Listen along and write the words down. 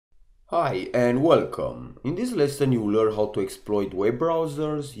Hi and welcome. In this lesson you will learn how to exploit web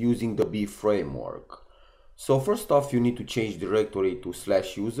browsers using the BeEF framework. So first off, you need to change directory to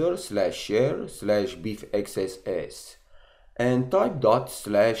 /user/share/beefxss and type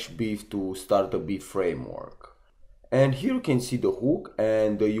 ./beef to start the BeEF framework. And here you can see the hook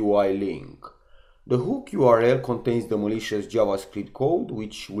and the UI link. The hook URL contains the malicious JavaScript code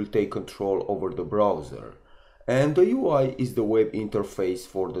which will take control over the browser. And the UI is the web interface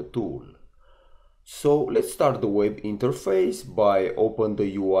for the tool. So let's start the web interface by open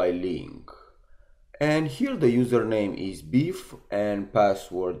the UI link. And here the username is BeEF and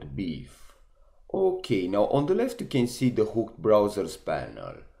password BeEF. Okay, now on the left you can see the hooked browsers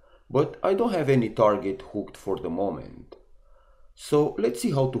panel, but I don't have any target hooked for the moment. So let's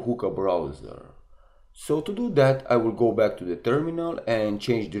see how to hook a browser. So to do that, I will go back to the terminal and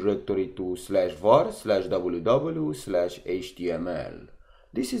change directory to /var/www/html.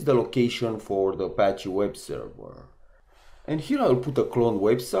 This is the location for the Apache web server. And here I will put a clone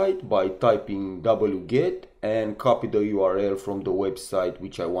website by typing wget and copy the URL from the website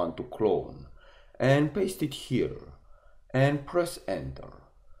which I want to clone and paste it here and press enter.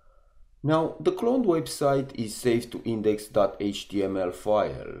 Now, the cloned website is saved to index.html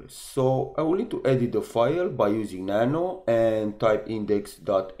file, so I will need to edit the file by using nano and type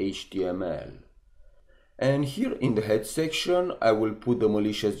index.html. And here in the head section, I will put the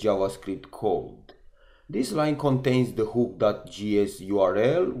malicious JavaScript code. This line contains the hook.js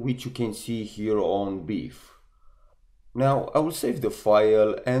URL, which you can see here on BeEF. Now, I will save the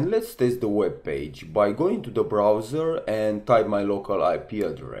file and let's test the web page by going to the browser and type my local IP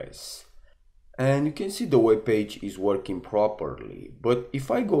address. And you can see the web page is working properly. But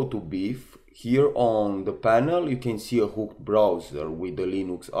if I go to BeEF, here on the panel you can see a hooked browser with the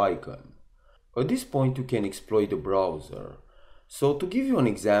Linux icon. At this point you can exploit the browser. So to give you an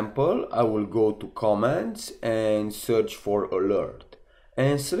example, I will go to commands and search for alert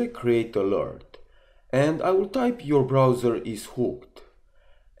and select create alert. And I will type your browser is hooked.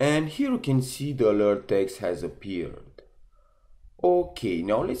 And here you can see the alert text has appeared. Okay,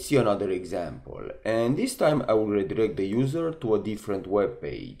 now let's see another example, and this time I will redirect the user to a different web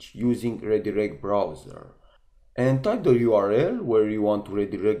page using redirect browser and type the URL where you want to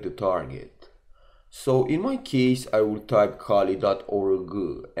redirect the target. So in my case I will type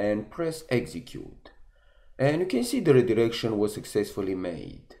kali.org and press execute, and you can see the redirection was successfully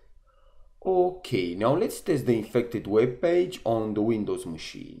made. Okay, now let's test the infected web page on the Windows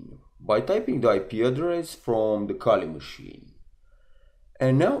machine by typing the IP address from the Kali machine.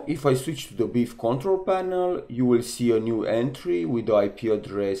 And now if I switch to the BeEF control panel, you will see a new entry with the IP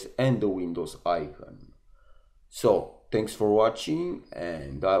address and the Windows icon. So, thanks for watching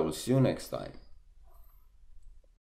and I will see you next time.